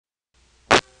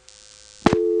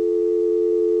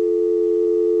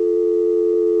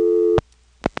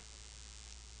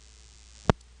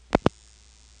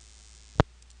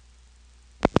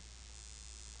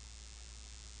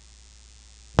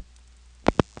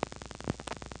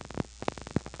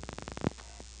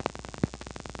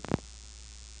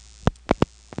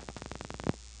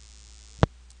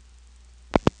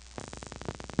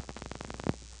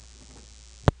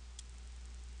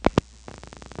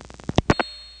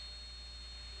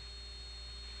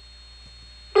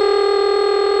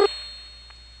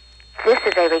This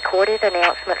is a recorded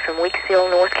announcement from Weeksville,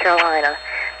 North Carolina.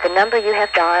 The number you have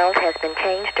dialed has been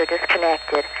changed or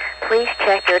disconnected. Please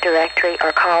check your directory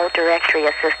or call directory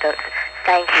assistance.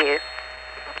 Thank you.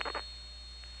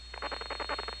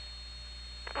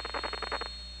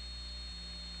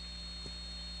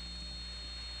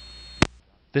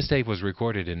 This tape was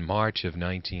recorded in March of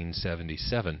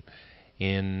 1977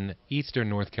 in eastern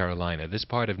North Carolina. This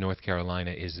part of North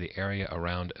Carolina is the area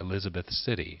around Elizabeth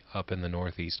City, up in the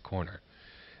northeast corner.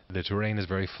 The terrain is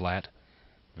very flat,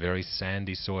 very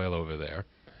sandy soil over there.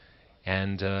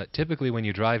 And typically when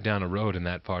you drive down a road in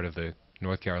that part of the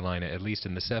North Carolina, at least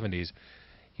in the 70s,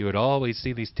 you would always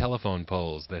see these telephone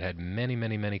poles that had many,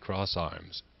 many, many cross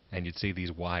arms. And you'd see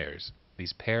these wires,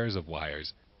 these pairs of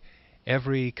wires.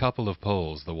 Every couple of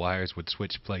poles, the wires would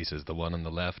switch places. The one on the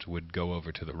left would go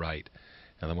over to the right,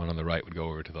 and the one on the right would go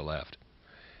over to the left.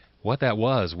 What that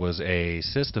was a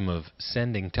system of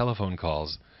sending telephone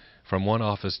calls from one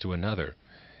office to another.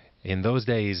 In those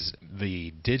days,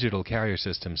 the digital carrier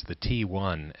systems, the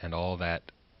T1 and all that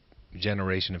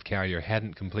generation of carrier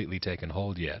hadn't completely taken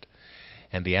hold yet,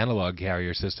 and the analog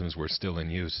carrier systems were still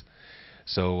in use.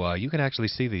 So you can actually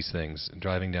see these things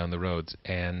driving down the roads,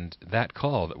 and that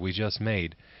call that we just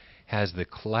made has the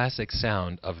classic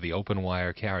sound of the open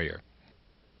wire carrier.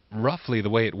 Roughly the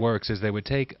way it works is they would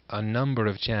take a number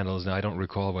of channels, and I don't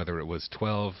recall whether it was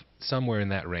 12, somewhere in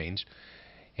that range,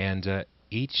 and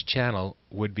each channel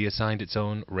would be assigned its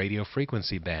own radio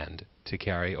frequency band to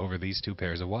carry over these two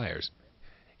pairs of wires.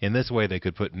 In this way they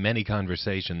could put many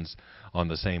conversations on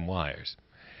the same wires.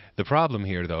 The problem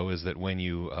here, though, is that when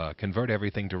you convert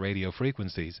everything to radio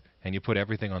frequencies and you put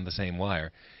everything on the same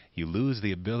wire, you lose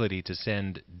the ability to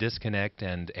send disconnect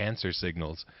and answer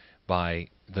signals by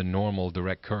the normal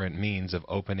direct current means of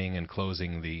opening and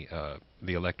closing the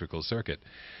electrical circuit.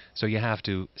 So you have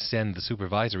to send the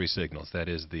supervisory signals, that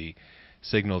is, the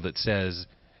signal that says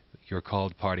your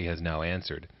called party has now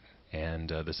answered, and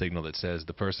the signal that says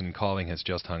the person calling has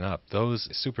just hung up. Those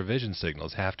supervision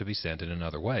signals have to be sent in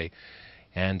another way.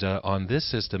 And on this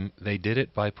system, they did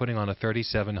it by putting on a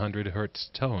 3700 hertz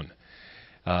tone.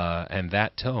 And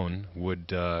that tone would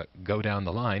go down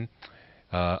the line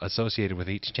associated with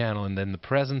each channel, and then the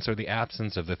presence or the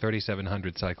absence of the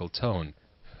 3700 cycle tone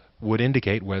would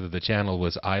indicate whether the channel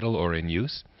was idle or in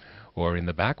use, or in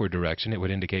the backward direction, it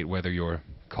would indicate whether your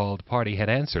called party had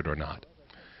answered or not.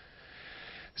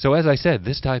 So as I said,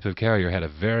 this type of carrier had a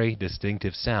very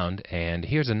distinctive sound, and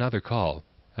here's another call,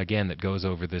 again, that goes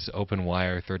over this open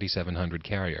wire 3700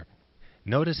 carrier.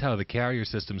 Notice how the carrier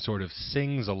system sort of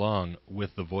sings along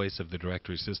with the voice of the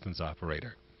directory assistance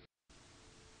operator.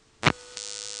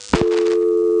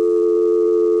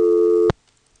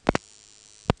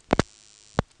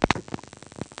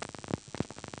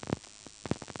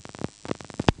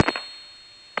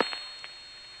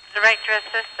 Directory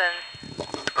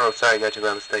assistance. Oh, sorry, got you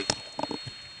by mistake.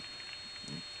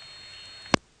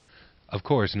 Of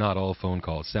course, not all phone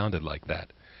calls sounded like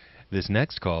that. This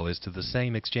next call is to the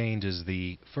same exchange as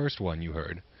the first one you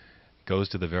heard. Goes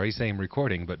to the very same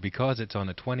recording, but because it's on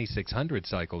a 2600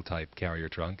 cycle type carrier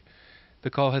trunk, the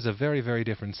call has a very, very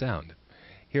different sound.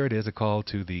 Here it is, a call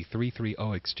to the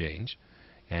 330 exchange,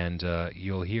 and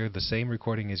you'll hear the same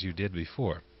recording as you did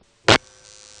before.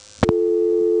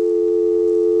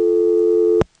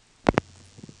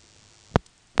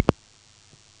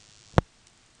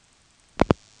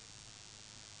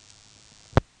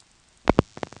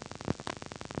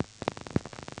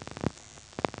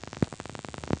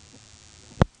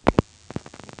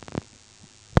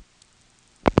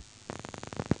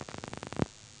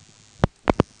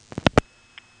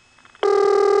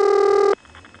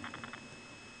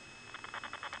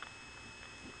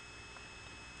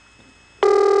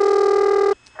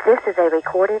 This is a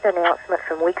recorded announcement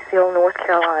from Weeksville, North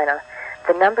Carolina.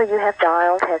 The number you have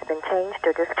dialed has been changed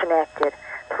or disconnected.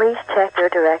 Please check your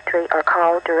directory or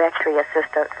call directory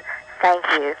assistance. Thank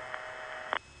you.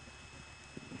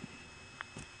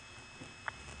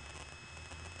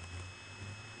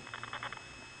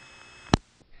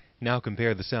 Now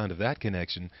compare the sound of that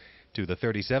connection to the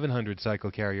 3700 cycle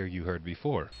carrier you heard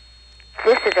before.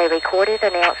 This is a recorded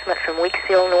announcement from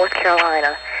Weeksville, North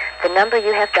Carolina. The number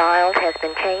you have dialed has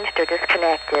been changed or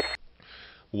disconnected.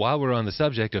 While we're on the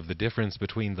subject of the difference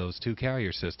between those two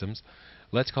carrier systems,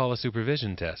 let's call a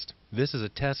supervision test. This is a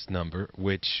test number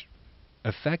which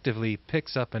effectively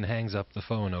picks up and hangs up the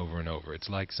phone over and over. It's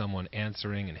like someone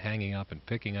answering and hanging up and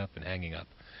picking up and hanging up.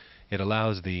 It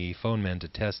allows the phone men to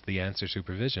test the answer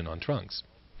supervision on trunks.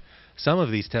 Some of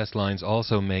these test lines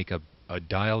also make a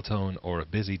dial tone or a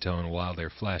busy tone while they're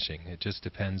flashing. It just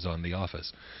depends on the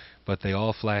office. But they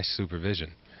all flash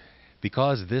supervision.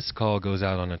 Because this call goes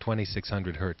out on a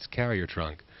 2600 hertz carrier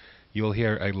trunk, you'll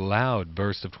hear a loud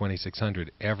burst of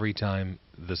 2600 every time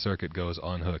the circuit goes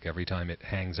on hook, every time it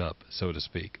hangs up, so to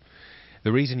speak.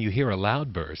 The reason you hear a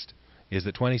loud burst is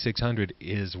that 2600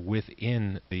 is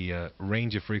within the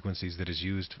range of frequencies that is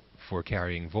used for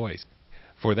carrying voice.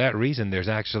 For that reason, there's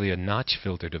actually a notch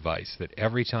filter device that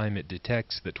every time it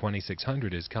detects that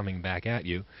 2600 is coming back at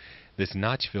you, this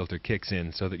notch filter kicks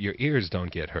in so that your ears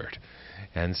don't get hurt.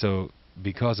 And so,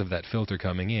 because of that filter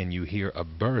coming in, you hear a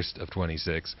burst of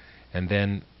 26, and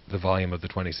then the volume of the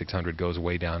 2600 goes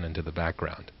way down into the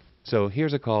background. So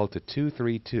here's a call to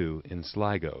 232 in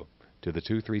Sligo, to the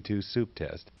 232 soup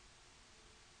test.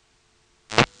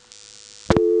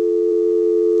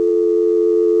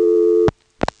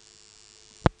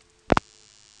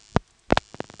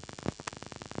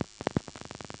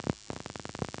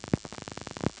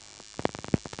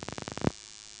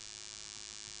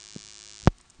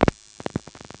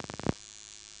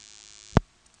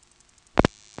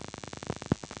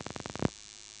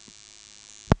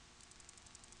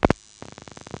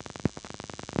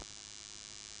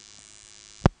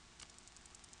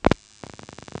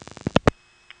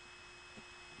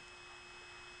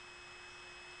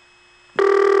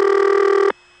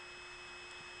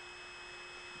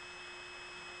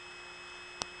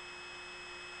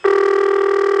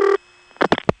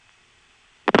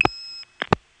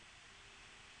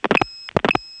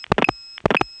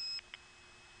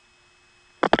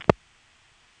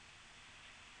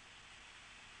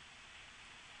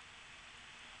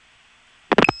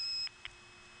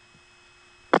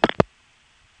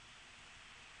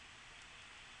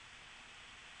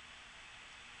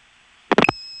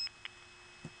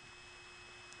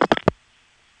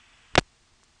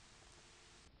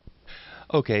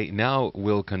 Okay, now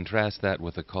we'll contrast that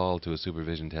with a call to a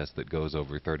supervision test that goes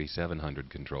over 3700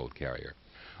 controlled carrier.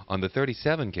 On the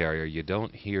 37 carrier, you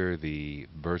don't hear the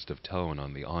burst of tone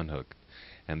on the on-hook,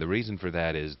 and the reason for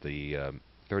that is the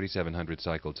 3700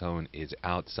 cycle tone is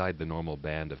outside the normal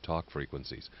band of talk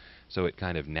frequencies, so it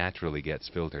kind of naturally gets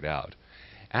filtered out.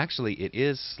 Actually, it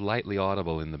is slightly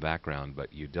audible in the background,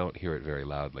 but you don't hear it very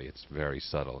loudly. It's very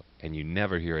subtle, and you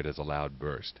never hear it as a loud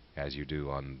burst, as you do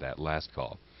on that last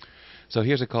call. So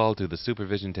here's a call to the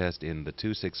supervision test in the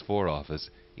 264 office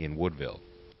in Woodville.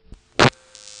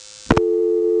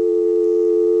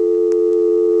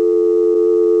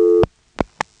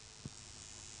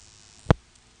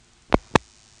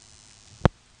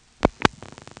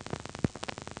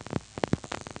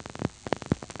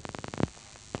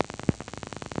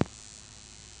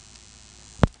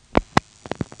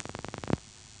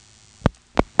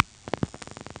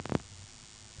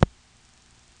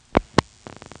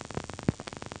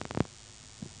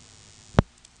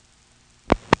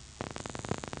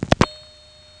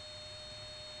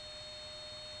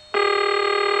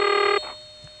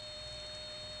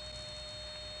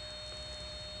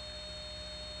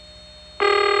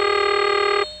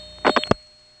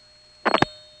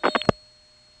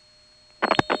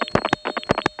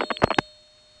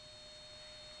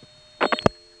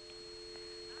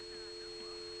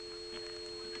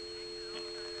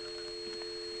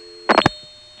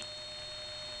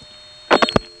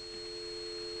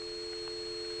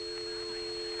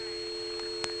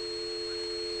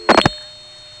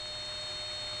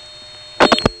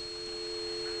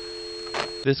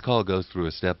 This call goes through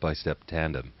a step-by-step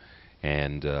tandem,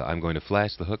 and I'm going to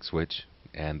flash the hook switch,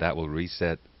 and that will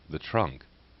reset the trunk.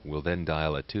 We'll then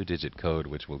dial a 2-digit code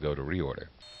which will go to reorder.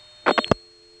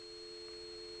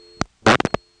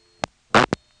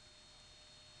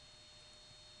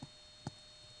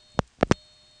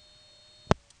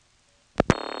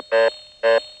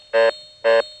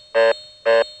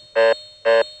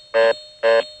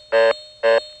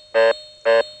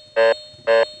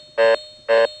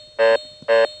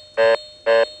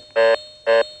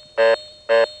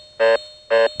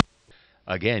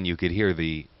 Again, you could hear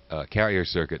the carrier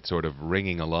circuit sort of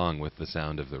ringing along with the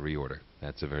sound of the reorder.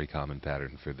 That's a very common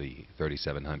pattern for the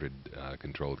 3700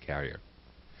 controlled carrier.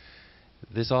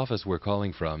 This office we're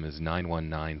calling from is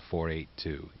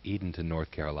 919482, Edenton,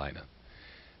 North Carolina.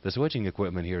 The switching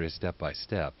equipment here is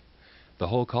step-by-step. The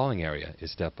whole calling area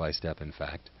is step-by-step, in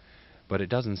fact, but it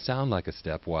doesn't sound like a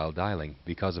step while dialing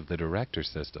because of the director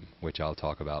system, which I'll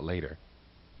talk about later.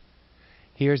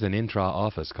 Here's an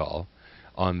intra-office call.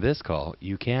 On this call,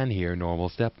 you can hear normal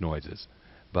step noises,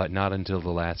 but not until the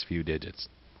last few digits.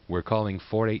 We're calling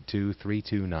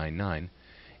 4823299.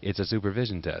 It's a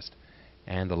supervision test,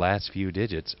 and the last few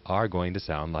digits are going to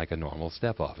sound like a normal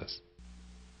step office.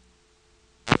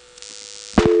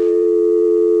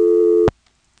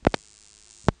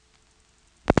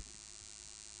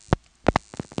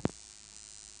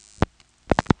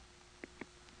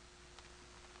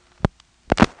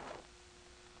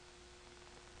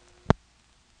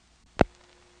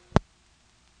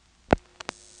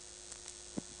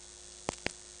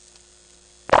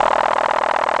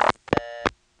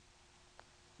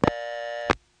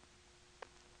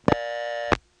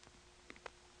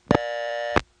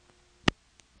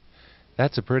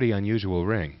 That's a pretty unusual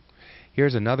ring.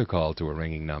 Here's another call to a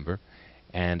ringing number,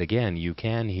 and again you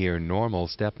can hear normal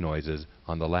step noises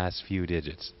on the last few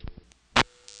digits.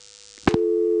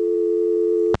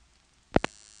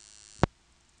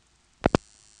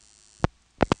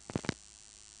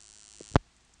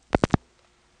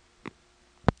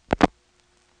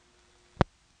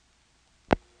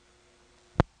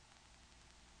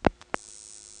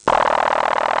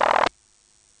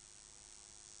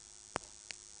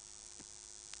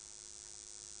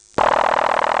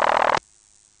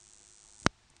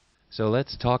 So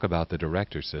let's talk about the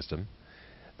director system.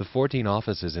 The 14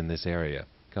 offices in this area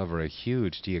cover a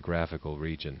huge geographical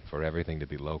region for everything to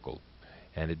be local,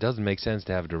 and it doesn't make sense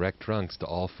to have direct trunks to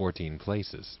all 14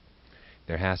 places.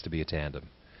 There has to be a tandem.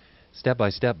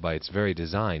 Step-by-step, by its very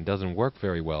design, doesn't work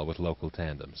very well with local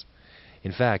tandems.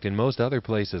 In fact, in most other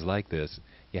places like this,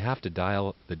 you have to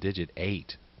dial the digit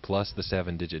 8 plus the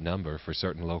 7-digit number for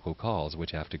certain local calls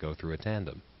which have to go through a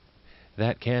tandem.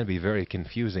 That can be very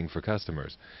confusing for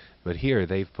customers, but here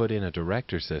they've put in a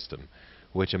director system,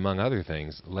 which among other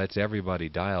things lets everybody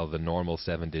dial the normal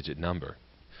 7-digit number.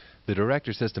 The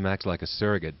director system acts like a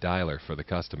surrogate dialer for the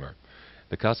customer.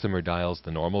 The customer dials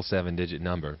the normal 7-digit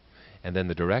number, and then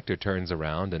the director turns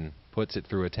around and puts it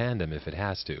through a tandem if it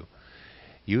has to.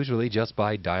 Usually just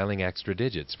by dialing extra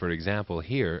digits. For example,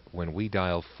 here, when we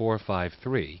dial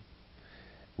 453,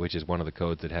 which is one of the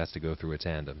codes that has to go through a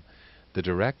tandem, the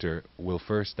director will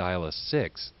first dial a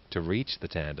 6 to reach the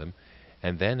tandem,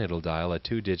 and then it'll dial a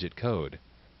 2-digit code,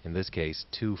 in this case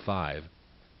 25,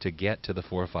 to get to the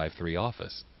 453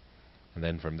 office. And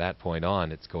then from that point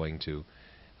on, it's going to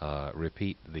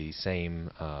repeat the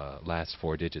same last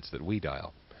 4 digits that we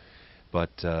dial.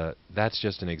 But that's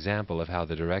just an example of how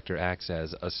the director acts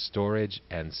as a storage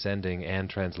and sending and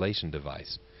translation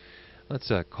device.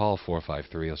 Let's call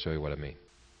 453. I'll show you what I mean.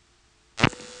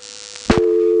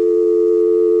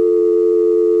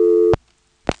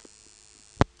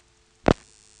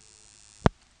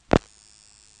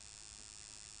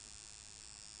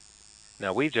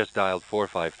 Now we've just dialed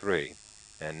 453,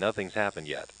 and nothing's happened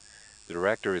yet. The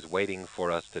director is waiting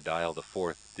for us to dial the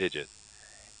 4th digit.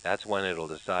 That's when it'll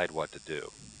decide what to do.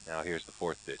 Now here's the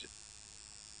 4th digit.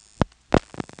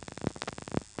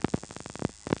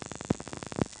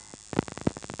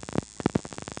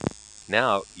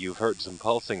 Now you've heard some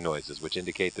pulsing noises which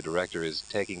indicate the director is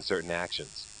taking certain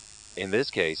actions. In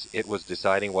this case, it was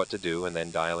deciding what to do and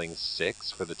then dialing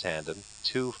 6 for the tandem,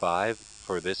 25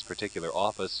 for this particular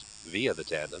office via the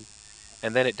tandem,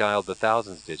 and then it dialed the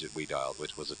thousands digit we dialed,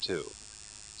 which was a 2.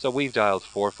 So we've dialed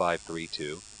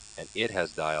 4532, and it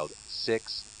has dialed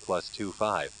 6 plus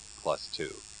 25 plus 2.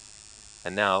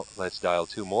 And now let's dial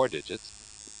 2 more digits.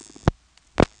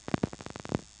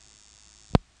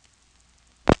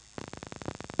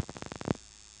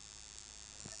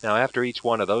 Now after each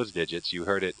one of those digits, you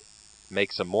heard it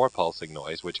make some more pulsing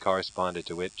noise, which corresponded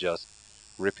to it just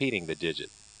repeating the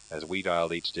digit. As we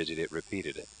dialed each digit, it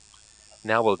repeated it.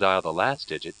 Now we'll dial the last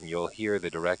digit, and you'll hear the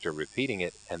director repeating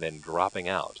it and then dropping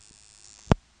out.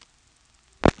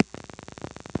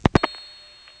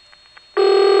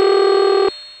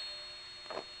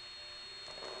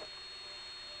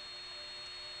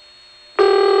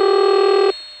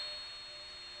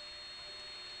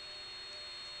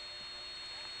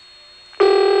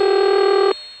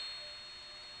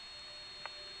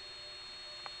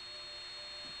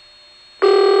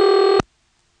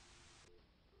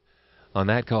 On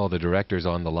that call, the director's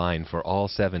on the line for all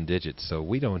 7 digits, so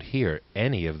we don't hear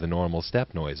any of the normal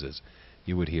step noises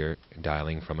you would hear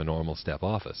dialing from a normal step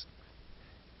office.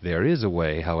 There is a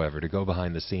way, however, to go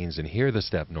behind the scenes and hear the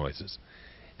step noises,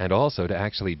 and also to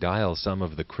actually dial some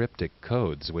of the cryptic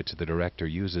codes which the director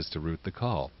uses to route the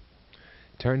call.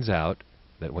 Turns out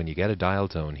that when you get a dial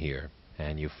tone here,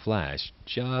 and you flash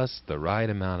just the right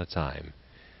amount of time,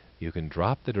 you can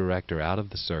drop the director out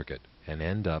of the circuit and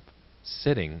end up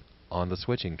sitting on the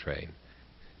switching train.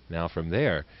 Now from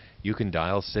there, you can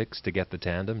dial 6 to get the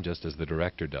tandem just as the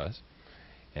director does,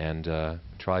 and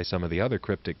try some of the other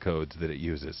cryptic codes that it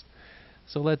uses.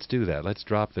 So let's do that. Let's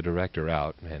drop the director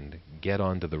out and get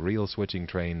onto the real switching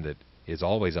train that is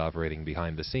always operating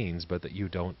behind the scenes but that you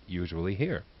don't usually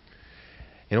hear.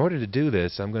 In order to do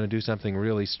this, I'm going to do something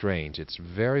really strange. It's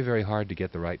very, very hard to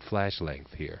get the right flash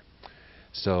length here.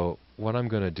 So what I'm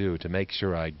going to do to make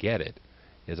sure I get it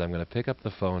is I'm going to pick up the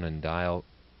phone and dial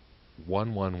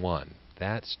 111.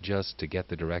 That's just to get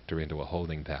the director into a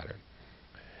holding pattern.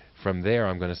 From there,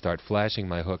 I'm going to start flashing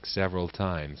my hook several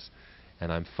times,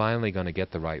 and I'm finally going to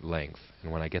get the right length.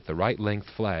 And when I get the right length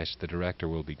flash, the director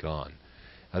will be gone.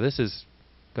 Now this is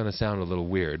going to sound a little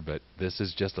weird, but this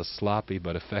is just a sloppy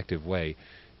but effective way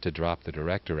to drop the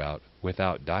director out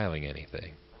without dialing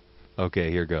anything.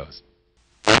 Okay, here goes.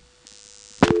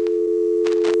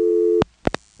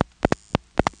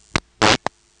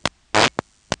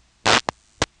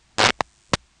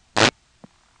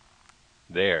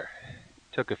 There.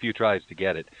 Took a few tries to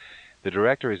get it. The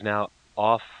director is now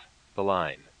off the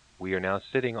line. We are now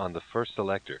sitting on the first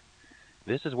selector.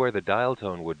 This is where the dial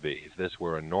tone would be if this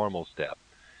were a normal step.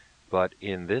 But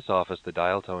in this office, the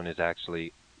dial tone is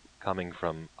actually coming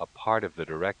from a part of the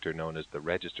director known as the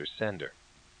register sender.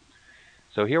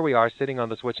 So here we are sitting on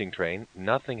the switching train.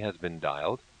 Nothing has been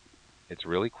dialed. It's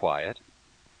really quiet.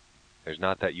 There's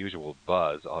not that usual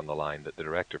buzz on the line that the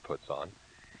director puts on.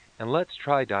 And let's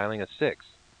try dialing a 6,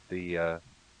 the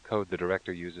code the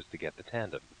director uses to get the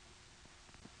tandem.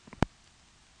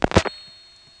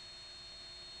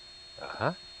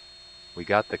 We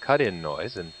got the cut-in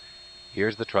noise, and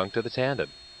here's the trunk to the tandem.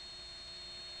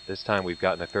 This time we've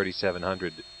gotten a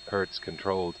 3700 Hertz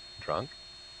controlled trunk.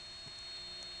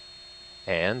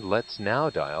 And let's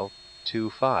now dial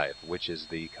 25, which is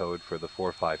the code for the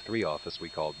 453 office we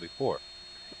called before.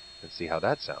 Let's see how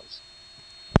that sounds.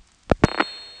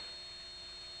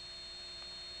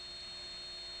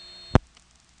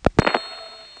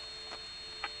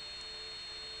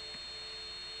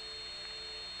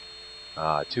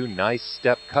 Two nice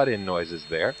step cut-in noises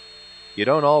there. You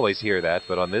don't always hear that,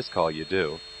 but on this call you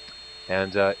do.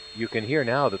 And you can hear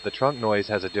now that the trunk noise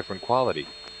has a different quality.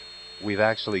 We've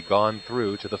actually gone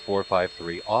through to the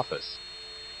 453 office.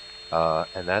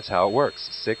 And that's how it works.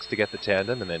 6 to get the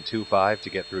tandem, and then 25 to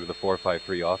get through to the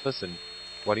 453 office, and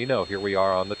what do you know, here we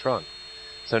are on the trunk.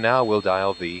 So now we'll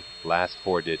dial the last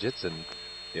 4 digits, and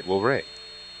it will ring.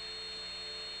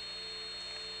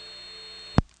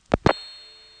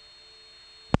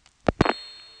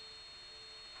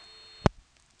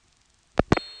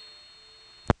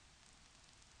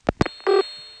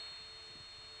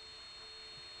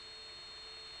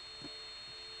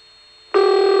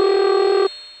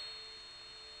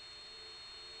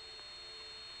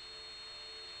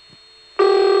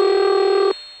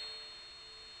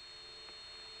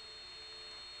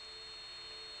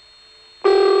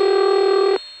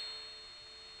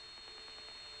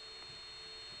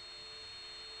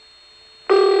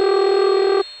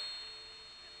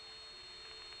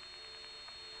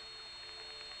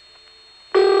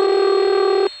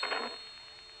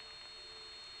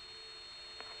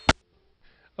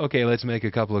 Okay, let's make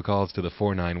a couple of calls to the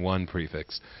 491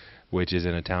 prefix, which is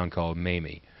in a town called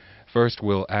Mamie. First,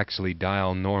 we'll actually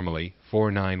dial normally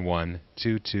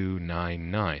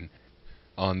 491-2299.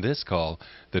 On this call,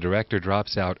 the director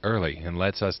drops out early and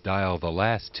lets us dial the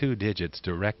last 2 digits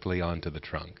directly onto the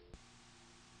trunk.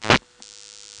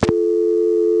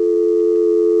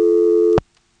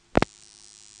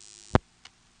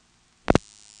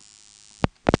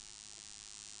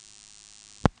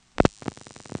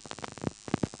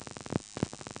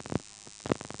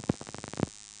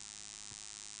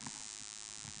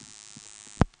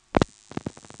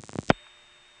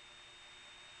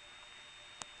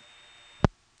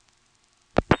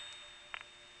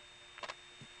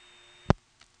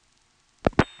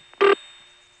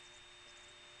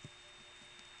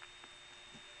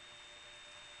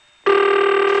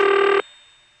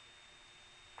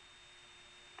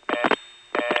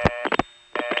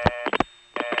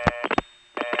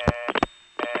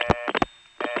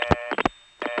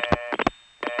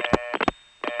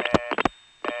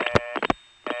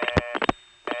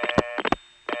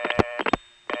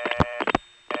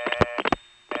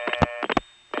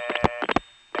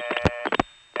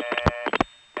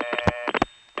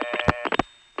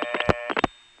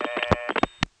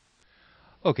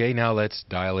 Okay, now let's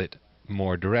dial it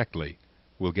more directly.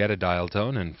 We'll get a dial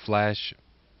tone and flash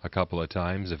a couple of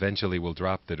times. Eventually we'll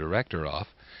drop the director off,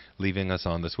 leaving us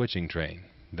on the switching train.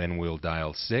 Then we'll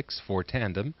dial 6 for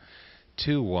tandem,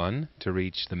 21 to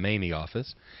reach the Mamie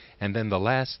office, and then the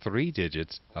last 3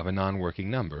 digits of a non-working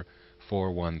number,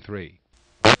 413.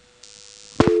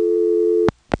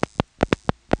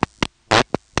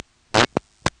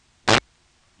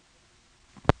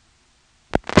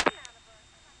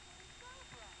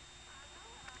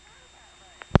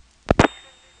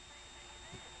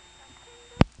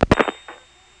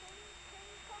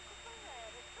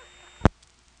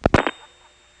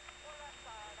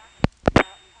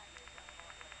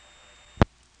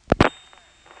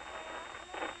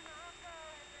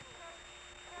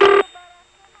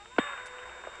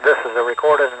 This is a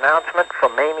recorded announcement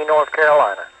from Mamie, North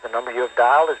Carolina. The number you have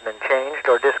dialed has been changed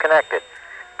or disconnected.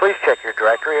 Please check your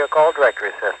directory or call directory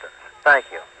assistance. Thank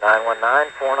you.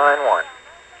 919-491.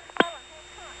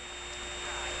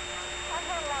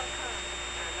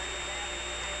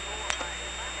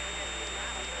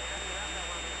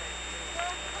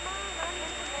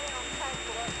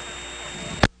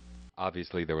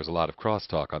 Obviously, there was a lot of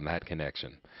crosstalk on that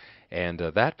connection. And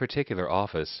that particular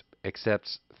office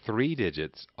accepts 3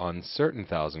 digits on certain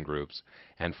thousand groups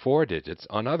and 4 digits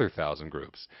on other thousand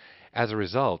groups. As a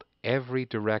result, every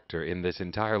director in this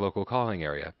entire local calling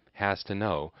area has to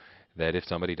know that if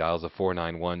somebody dials a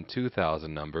 491-2000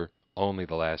 number, only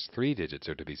the last 3 digits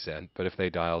are to be sent, but if they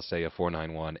dial, say, a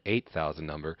 491-8000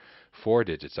 number, 4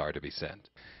 digits are to be sent.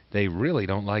 They really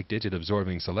don't like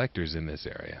digit-absorbing selectors in this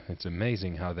area. It's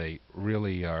amazing how they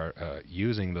really are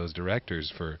using those directors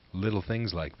for little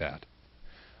things like that.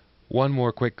 One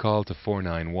more quick call to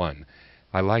 491.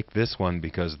 I like this one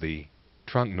because the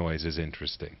trunk noise is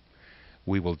interesting.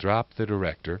 We will drop the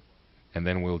director, and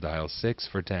then we'll dial 6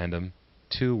 for tandem,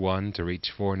 2-1 to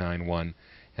reach 491,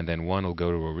 and then 1 will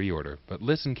go to a reorder. But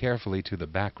listen carefully to the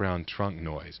background trunk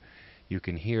noise. You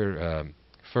can hear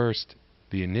first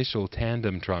the initial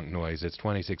tandem trunk noise. It's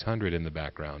 2600 in the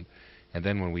background, and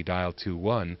then when we dial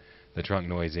 2-1, the trunk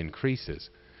noise increases,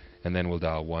 and then we'll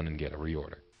dial 1 and get a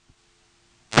reorder.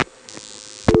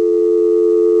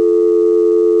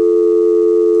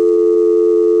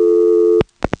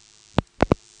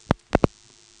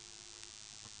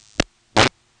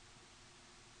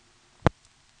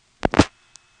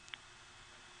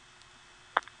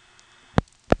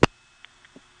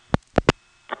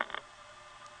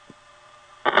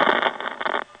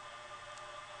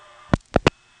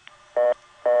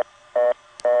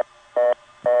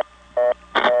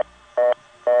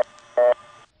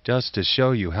 Just to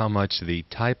show you how much the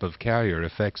type of carrier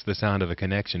affects the sound of a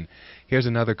connection, here's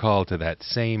another call to that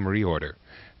same reorder,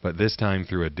 but this time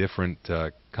through a different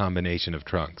combination of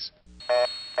trunks.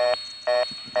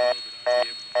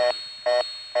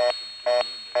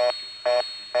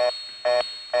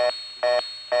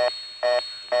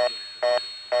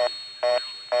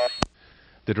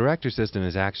 The director system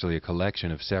is actually a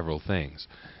collection of several things.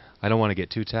 I don't want to get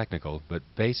too technical, but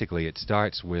basically it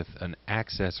starts with an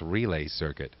access relay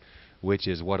circuit, which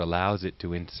is what allows it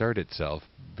to insert itself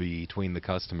between the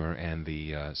customer and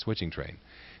the switching train.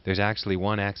 There's actually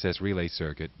one access relay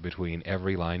circuit between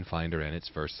every line finder and its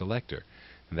first selector.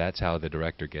 That's how the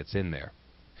director gets in there.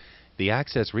 The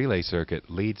access relay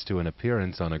circuit leads to an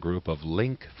appearance on a group of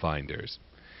link finders.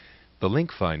 The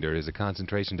link finder is a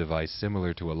concentration device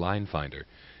similar to a line finder,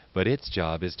 but its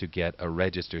job is to get a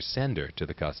register sender to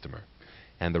the customer,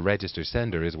 and the register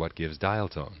sender is what gives dial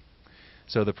tone.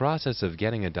 So the process of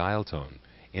getting a dial tone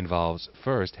involves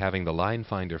first having the line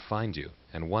finder find you,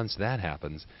 and once that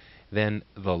happens, then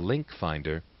the link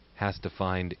finder has to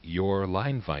find your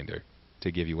line finder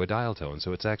to give you a dial tone.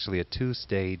 So it's actually a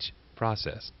 2-stage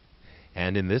process.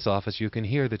 And in this office you can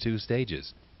hear the 2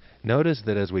 stages. Notice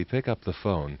that as we pick up the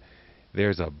phone,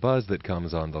 there's a buzz that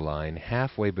comes on the line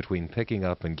halfway between picking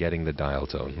up and getting the dial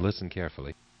tone. Listen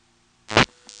carefully.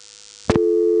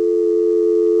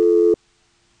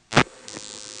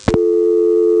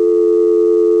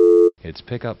 It's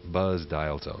pickup, buzz,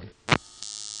 dial tone.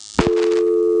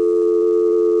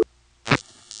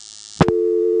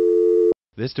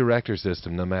 This director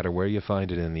system, no matter where you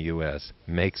find it in the U.S.,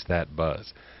 makes that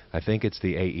buzz. I think it's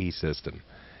the AE system.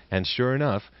 And sure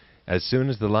enough, as soon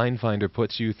as the line finder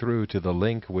puts you through to the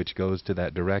link which goes to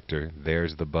that director,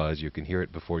 there's the buzz. You can hear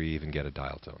it before you even get a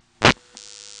dial tone.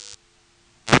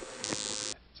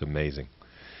 It's amazing.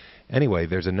 Anyway,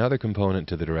 there's another component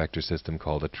to the director system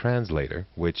called a translator,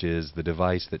 which is the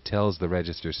device that tells the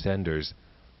register senders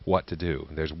what to do.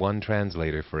 There's one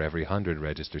translator for every 100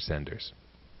 register senders.